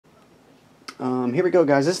Here we go,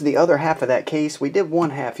 guys. This is the other half of that case. We did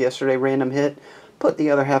one half yesterday, random hit. Put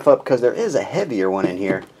the other half up because there is a heavier one in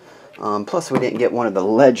here. Plus, we didn't get one of the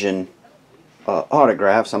Legend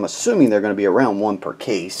autographs. I'm assuming they're going to be around one per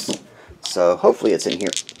case. So, hopefully it's in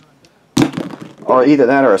here. Or either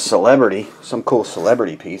that or a celebrity. Some cool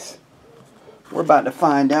celebrity piece. We're about to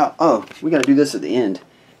find out. Oh, we got to do this at the end.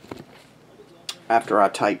 After I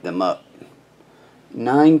type them up.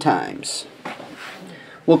 9 times.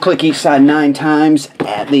 We'll click each side 9 times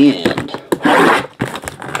at the end.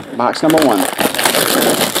 Box number 1.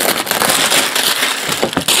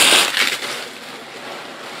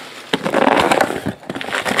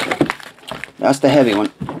 That's the heavy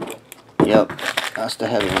one. Yep, that's the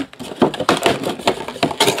heavy one.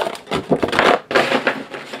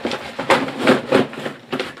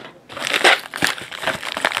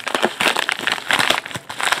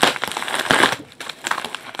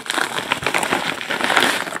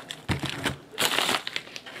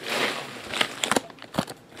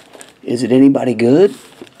 Is it anybody good?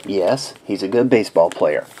 Yes, he's a good baseball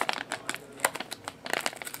player.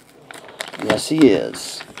 Yes, he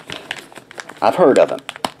is. I've heard of him.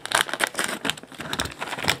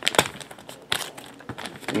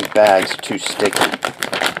 These bags are too sticky,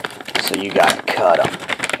 so you gotta cut them.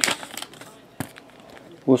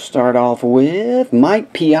 We'll start off with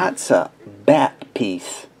Mike Piazza, bat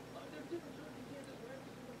piece.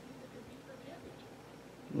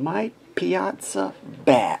 Mike Piazza,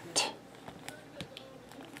 bat.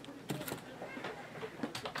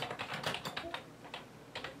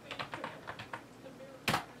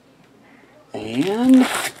 And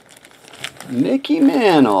Mickey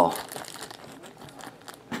Mantle.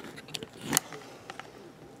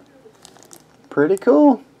 Pretty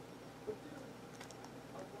cool.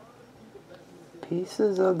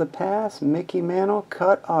 Pieces of the Past, Mickey Mantle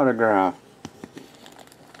cut autograph.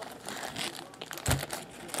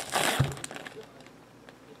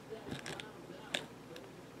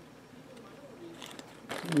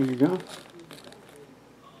 There you go.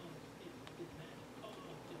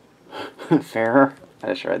 Fairer. I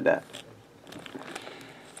just read that.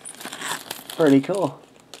 Pretty cool.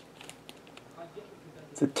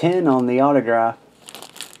 It's a 10 on the autograph.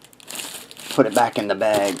 Put it back in the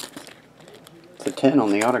bag. It's a 10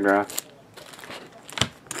 on the autograph.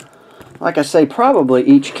 Like I say, probably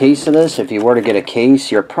each case of this, if you were to get a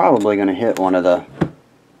case, you're probably going to hit one of the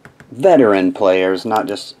veteran players, not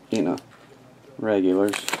just, you know,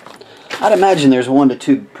 regulars. I'd imagine there's 1 to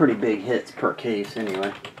 2 pretty big hits per case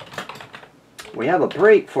anyway. We have a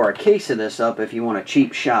break for a case of this up if you want a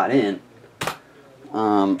cheap shot in.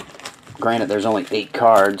 Granted, there's only 8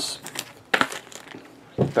 cards,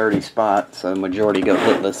 30 spots, so the majority go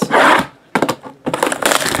hitless.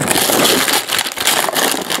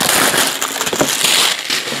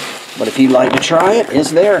 But if you'd like to try it,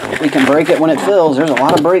 it's there. We can break it when it fills. There's a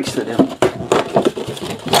lot of breaks to do.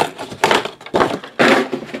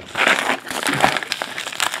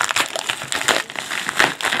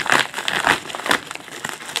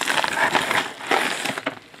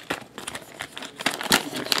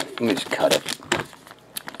 Let me just cut it.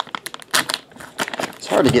 It's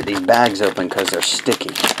hard to get these bags open because they're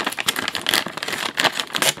sticky.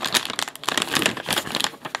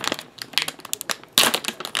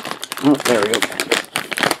 Oh, there we go.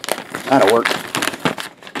 That'll work.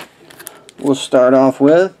 We'll start off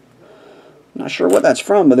with, not sure what that's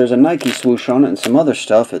from, but there's a Nike swoosh on it and some other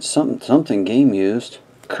stuff. It's something game used.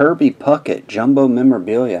 Kirby Puckett Jumbo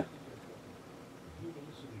Memorabilia.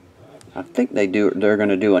 I think they're going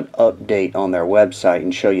to do an update on their website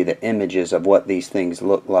and show you the images of what these things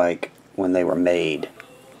look like when they were made.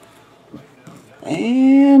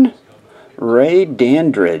 And Ray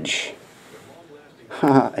Dandridge.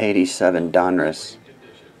 87 Donruss.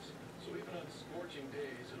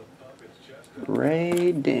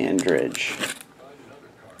 Ray Dandridge.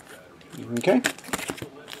 Okay.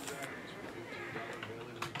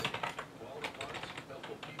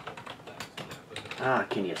 Ah,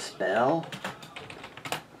 can you spell?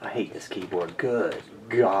 I hate this keyboard. Good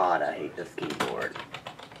God, I hate this keyboard.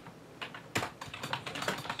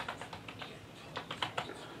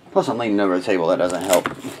 Plus I'm leaning over the table, that doesn't help.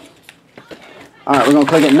 Alright, we're going to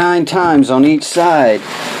click it 9 times on each side.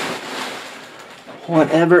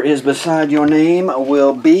 Whatever is beside your name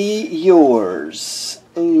will be yours.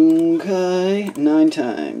 Okay, 9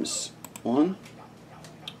 times. 1,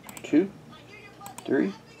 2,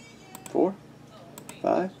 3, 4,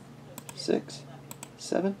 5, 6,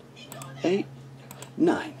 7, 8,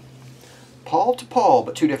 9. Paul to Paul,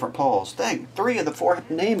 but 2 different Pauls. Dang, 3 of the 4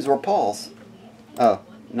 names were Pauls. Oh,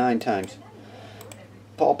 9 times.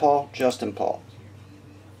 Paul, Justin, Paul.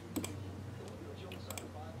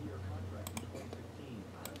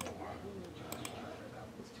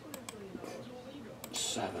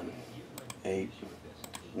 7, 8,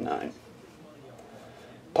 9.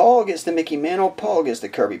 Paul gets the Mickey Mantle. Paul gets the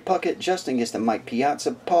Kirby Puckett. Justin gets the Mike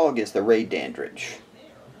Piazza. Paul gets the Ray Dandridge.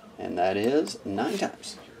 And that is 9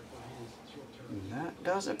 times. And that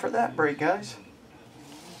does it for that break, guys.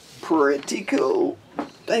 Pretty cool.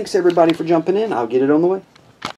 Thanks, everybody, for jumping in. I'll get it on the way.